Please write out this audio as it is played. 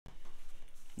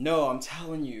No, I'm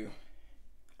telling you.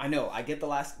 I know, I get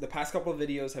the past couple of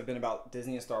videos have been about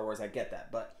Disney and Star Wars. I get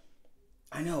that, but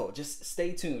I know, just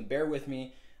stay tuned. Bear with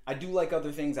me. I do like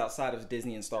other things outside of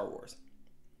Disney and Star Wars.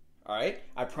 All right?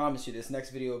 I promise you this next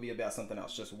video will be about something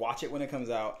else. Just watch it when it comes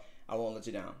out. I won't let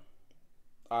you down.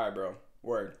 All right, bro.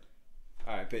 Word.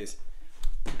 All right, peace.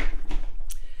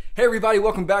 Hey everybody,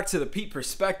 welcome back to the Pete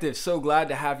Perspective. So glad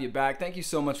to have you back. Thank you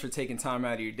so much for taking time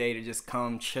out of your day to just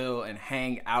come chill and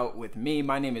hang out with me.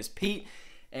 My name is Pete,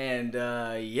 and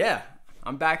yeah,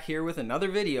 I'm back here with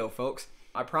another video, folks.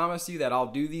 I promise you that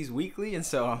I'll do these weekly, and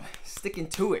so I'm sticking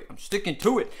to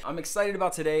it. I'm excited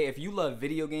about today. If you love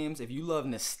video games, if you love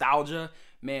nostalgia,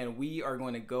 man, we are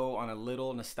going to go on a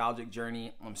little nostalgic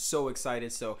journey. I'm so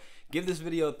excited. So give this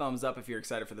video a thumbs up if you're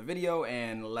excited for the video,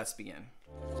 and let's begin.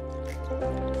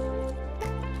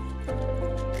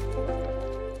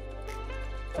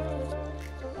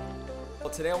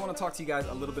 Today I want to talk to you guys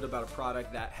a little bit about a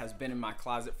product that has been in my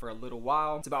closet for a little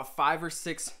while. It's about 5 or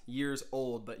 6 years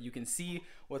old, but you can see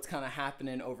what's kind of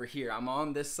happening over here. I'm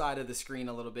on this side of the screen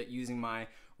a little bit using my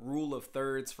rule of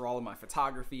thirds for all of my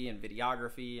photography and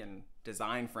videography and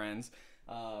design friends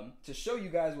to show you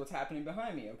guys what's happening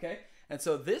behind me, okay? And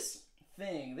so this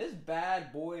thing, this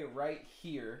bad boy right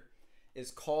here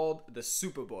is called the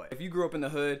Supaboy. If you grew up in the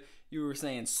hood, you were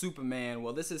saying Superman.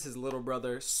 Well, this is his little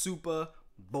brother,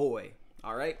 Supaboy.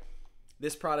 All right,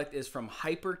 this product is from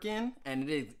Hyperkin, and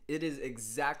it is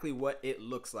exactly what it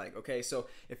looks like. Okay, so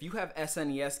if you have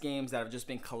SNES games that have just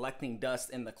been collecting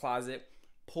dust in the closet,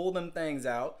 pull them things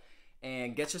out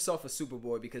and get yourself a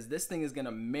Supaboy, because this thing is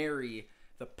gonna marry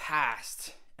the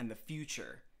past and the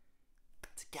future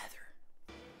together.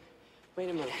 Wait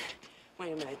a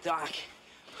minute, Doc.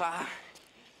 Are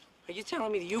you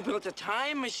telling me that you built a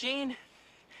time machine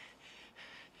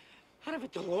out of a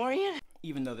DeLorean?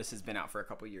 Even though this has been out for a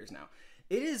couple years now.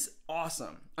 It is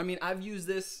awesome. I mean, I've used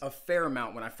this a fair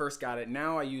amount when I first got it.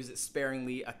 Now I use it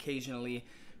sparingly, occasionally,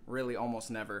 really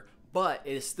almost never. But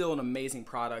it is still an amazing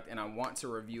product, and I want to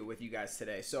review it with you guys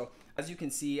today. So as you can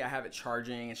see, I have it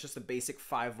charging. It's just a basic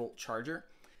 5-volt charger.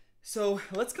 So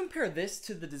let's compare this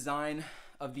to the design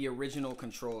of the original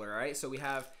controller, all right? So we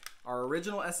have our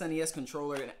original SNES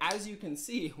controller, and as you can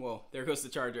see, well, there goes the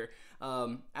charger.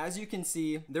 As you can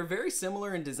see, they're very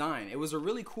similar in design. It was a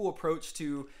really cool approach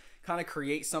to kind of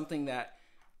create something that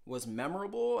was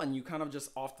memorable, and you kind of just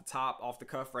off the top, off the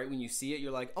cuff, right when you see it,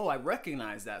 you're like, oh, I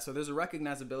recognize that. So there's a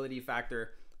recognizability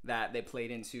factor that they played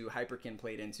into, Hyperkin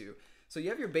played into. So you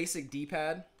have your basic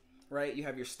D-pad, right? You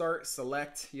have your start,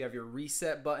 select, you have your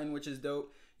reset button, which is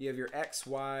dope. You have your X,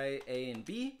 Y, A, and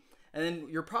B. And then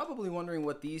you're probably wondering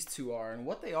what these two are, and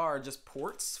what they are just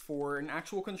ports for an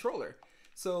actual controller.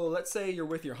 So let's say you're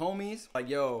with your homies, like,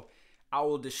 yo, I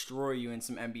will destroy you in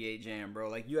some NBA Jam, bro.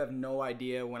 Like, you have no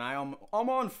idea when I'm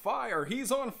on fire,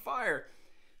 he's on fire.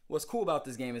 What's cool about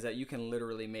this game is that you can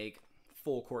literally make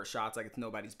full court shots like it's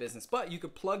nobody's business, but you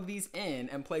could plug these in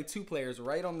and play 2 players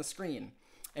right on the screen.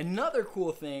 Another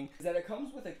cool thing is that it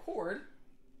comes with a cord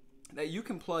that you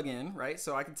can plug in, right?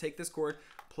 So I can take this cord,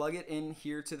 plug it in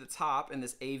here to the top and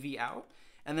this AV out,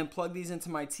 and then plug these into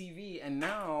my TV, and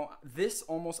now this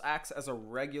almost acts as a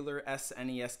regular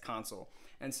SNES console.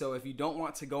 And so if you don't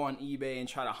want to go on eBay and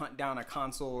try to hunt down a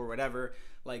console or whatever,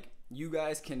 like, you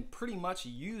guys can pretty much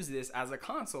use this as a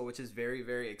console, which is very,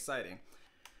 very exciting.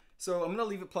 So I'm gonna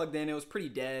leave it plugged in. It was pretty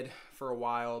dead for a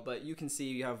while, but you can see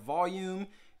you have volume,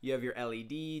 you have your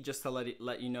LED just to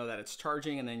let you know that it's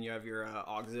charging, and then you have your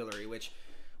auxiliary, which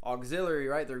auxiliary,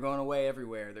 right? They're going away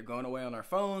everywhere. They're going away on our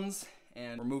phones,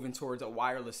 and we're moving towards a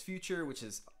wireless future, which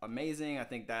is amazing. I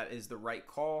think that is the right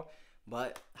call,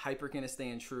 but Hyperkin is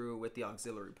staying true with the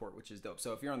auxiliary port, which is dope.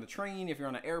 So if you're on the train, if you're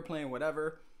on an airplane,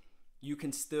 whatever, you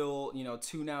can still, you know,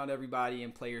 tune out everybody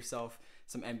and play yourself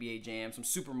some NBA Jam, some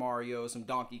Super Mario, some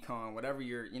Donkey Kong, whatever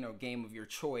your, you know, game of your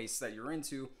choice that you're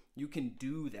into, you can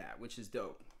do that, which is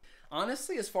dope.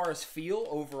 Honestly, as far as feel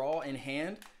overall in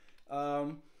hand,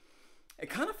 it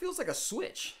kind of feels like a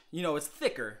Switch. You know, it's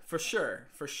thicker, for sure.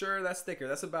 For sure, that's thicker.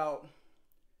 That's about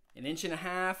 1.5 inches,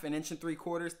 1.75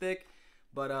 inches thick.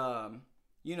 But,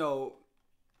 you know,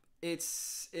 it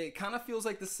kind of feels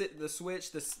like the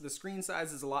Switch. The screen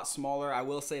size is a lot smaller. I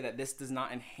will say that this does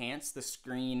not enhance the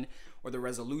screen or the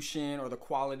resolution or the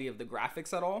quality of the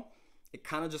graphics at all. It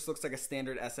kind of just looks like a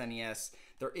standard SNES.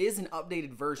 There is an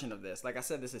updated version of this. Like I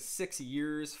said, this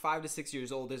is 5 to 6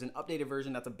 years old. There's an updated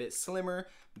version that's a bit slimmer,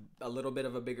 a little bit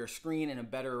of a bigger screen, and a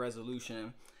better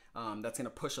resolution. That's gonna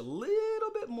push a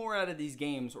little bit more out of these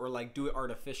games, or like do it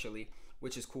artificially,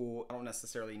 which is cool. I don't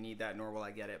necessarily need that, nor will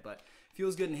I get it, but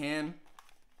feels good in hand.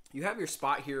 You have your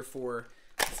spot here for,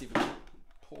 let's see if we can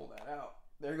pull that out.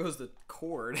 there goes the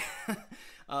cord.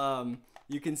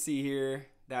 You can see here,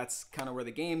 that's kind of where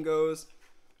the game goes.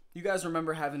 You guys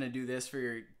remember having to do this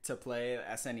to play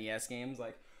SNES games?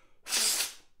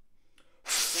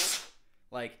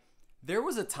 Like, there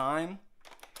was a time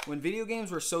when video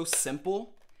games were so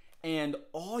simple and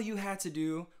all you had to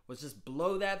do was just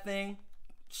blow that thing,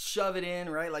 shove it in,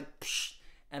 right? Like,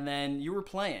 and then you were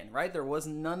playing, right? There was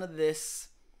none of this,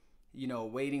 you know,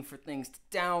 waiting for things to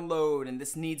download and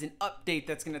this needs an update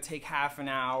that's gonna take half an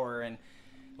hour. And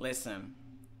listen,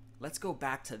 let's go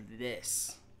back to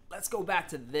this. Let's go back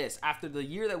to this. After the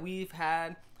year that we've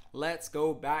had, let's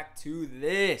go back to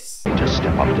this. To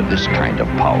step up to this kind of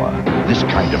power, this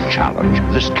kind of challenge,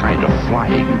 this kind of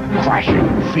flying, crashing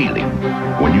feeling.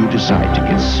 When you decide to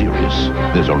get serious,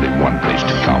 there's only one place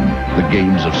to come, the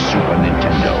games of Super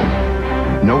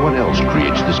Nintendo. No one else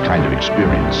creates this kind of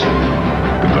experience,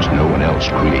 because no one else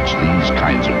creates these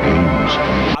kinds of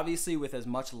games. Obviously, with as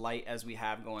much light as we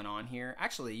have going on here,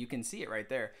 actually, you can see it right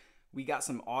there. We got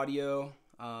some audio,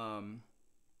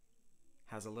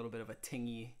 has a little bit of a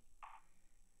tingy.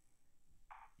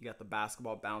 You got the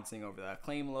basketball bouncing over the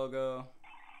Acclaim logo.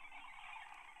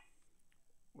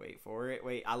 Wait for it.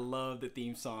 Wait, I love the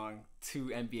theme song to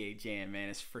NBA Jam, man.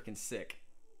 It's freaking sick.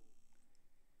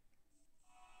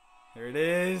 There it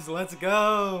is. Let's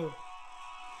go.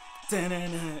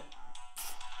 Yeah,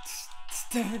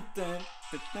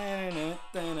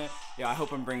 I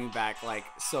hope I'm bringing back like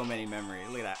so many memories.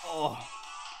 Look at that. Oh.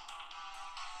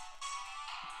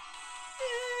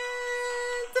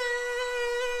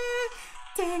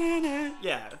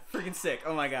 Yeah, freaking sick.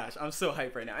 Oh my gosh, I'm so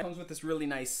hyped right now. It comes with this really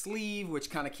nice sleeve, which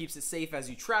kind of keeps it safe as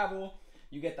you travel.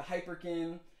 You get the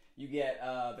Hyperkin, you get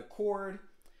the cord,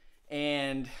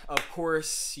 and of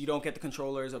course, you don't get the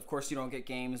controllers. Of course, you don't get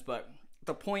games, but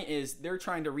the point is they're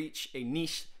trying to reach a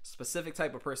niche, specific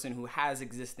type of person who has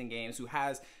existing games, who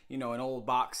has, you know, an old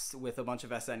box with a bunch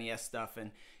of SNES stuff, and,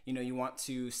 you know, you want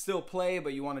to still play,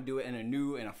 but you want to do it in a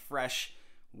new and a fresh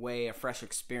way, a fresh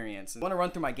experience. I want to run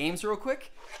through my games real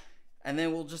quick, and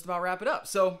then we'll just about wrap it up.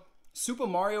 So, Super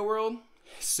Mario World,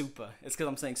 Supa. It's because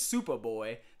I'm saying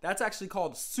Supaboy. That's actually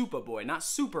called Supaboy, not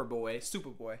Superboy.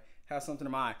 Supaboy has something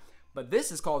in my eye. But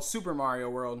this is called Super Mario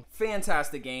World.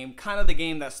 Fantastic game. Kind of the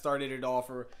game that started it all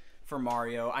for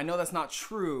Mario. I know that's not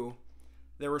true.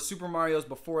 There were Super Marios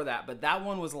before that, but that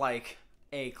one was like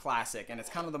a classic, and it's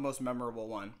kind of the most memorable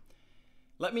one.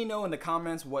 Let me know in the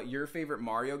comments what your favorite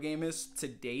Mario game is to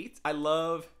date. I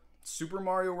love Super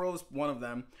Mario World is one of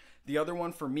them. The other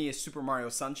one for me is Super Mario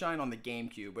Sunshine on the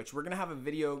GameCube, which we're going to have a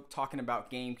video talking about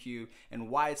GameCube and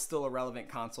why it's still a relevant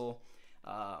console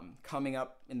coming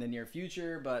up in the near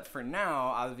future. But for now,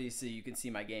 obviously, you can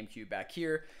see my GameCube back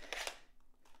here.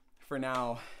 For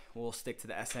now, we'll stick to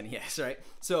the SNES, right?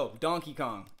 So, Donkey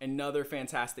Kong, another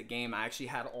fantastic game. I actually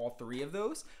had all three of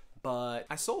those, but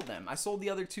I sold them. I sold the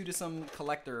other two to some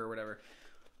collector or whatever.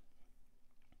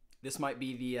 This might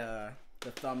be the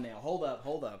thumbnail. Hold up,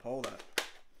 hold up, hold up.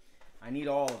 I need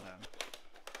all of them.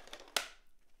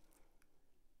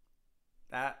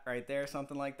 That right there,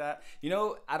 something like that. You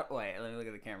know, wait, let me look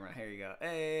at the camera. Here you go.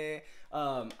 Hey.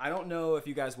 I don't know if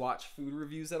you guys watch food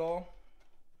reviews at all,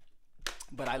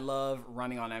 but I love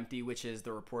Running on Empty, which is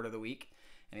the report of the week.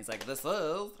 And he's like, this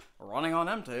is Running on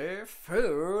Empty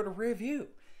food review.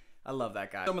 I love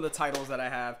that guy. Some of the titles that I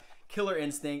have, Killer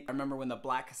Instinct. I remember when the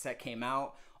black cassette came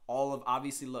out, all of,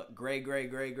 obviously, look, gray,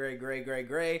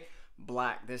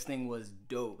 black. This thing was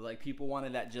dope. Like, people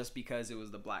wanted that just because it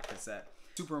was the black cassette.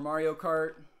 Super Mario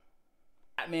Kart,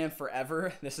 Batman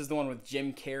Forever. This is the one with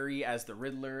Jim Carrey as the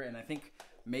Riddler, and I think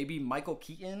maybe Michael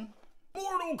Keaton.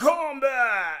 Mortal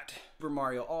Kombat! Super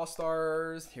Mario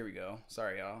All-Stars. Here we go.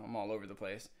 Sorry, y'all. I'm all over the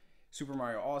place. Super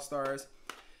Mario All-Stars.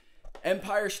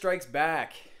 Empire Strikes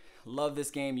Back. Love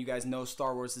this game. You guys know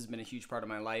Star Wars has been a huge part of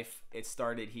my life. It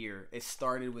started here. It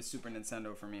started with Super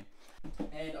Nintendo for me.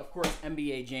 And, of course,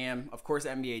 NBA Jam. Of course,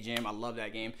 NBA Jam. I love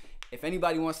that game. If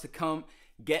anybody wants to come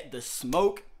get the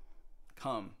smoke,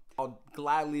 come. I'll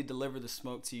gladly deliver the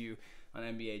smoke to you on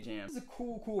NBA Jam. It's a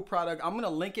cool product. I'm going to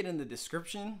link it in the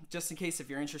description just in case if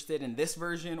you're interested in this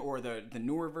version or the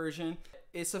newer version.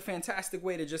 It's a fantastic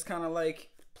way to just kind of like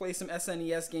play some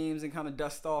SNES games and kind of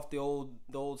dust off the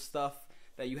old stuff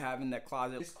that you have in that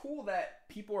closet. It's cool that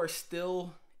people are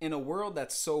still in a world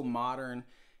that's so modern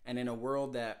and in a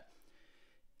world that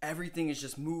everything is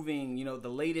just moving, you know, the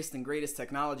latest and greatest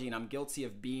technology, and I'm guilty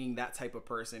of being that type of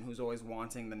person who's always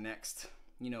wanting the next,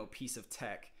 you know, piece of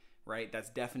tech, right?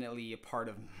 That's definitely a part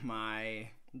of my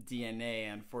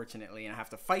DNA, unfortunately, and I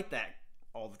have to fight that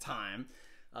all the time.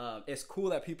 It's cool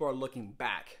that people are looking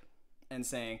back and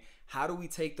saying, how do we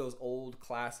take those old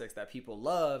classics that people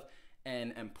love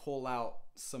and pull out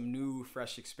some new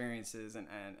fresh experiences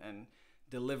and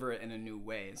deliver it in a new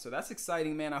way. So that's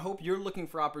exciting, man. I hope you're looking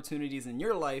for opportunities in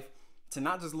your life to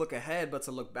not just look ahead, but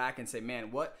to look back and say,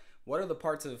 man, what are the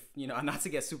parts of, you know, not to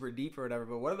get super deep or whatever,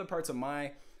 but what are the parts of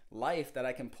my life that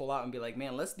I can pull out and be like,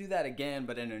 man, let's do that again,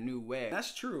 but in a new way.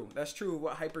 That's true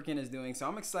what Hyperkin is doing. So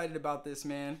I'm excited about this,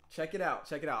 man. Check it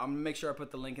out. I'm gonna make sure I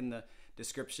put the link in the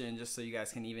description just so you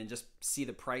guys can even just see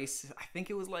the price. I think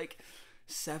it was like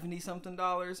 $70 something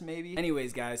maybe.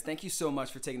 Anyways, guys, thank you so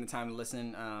much for taking the time to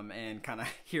listen and kind of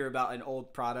hear about an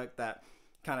old product that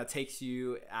kind of takes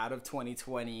you out of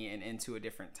 2020 and into a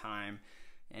different time.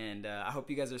 And I hope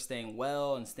you guys are staying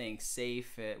well and staying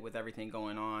safe with everything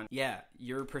going on. Yeah,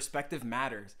 your perspective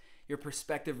matters. Your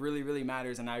perspective really, really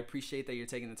matters. And I appreciate that you're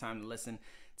taking the time to listen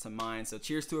to mine. So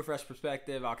cheers to a fresh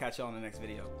perspective. I'll catch y'all in the next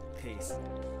video. Peace.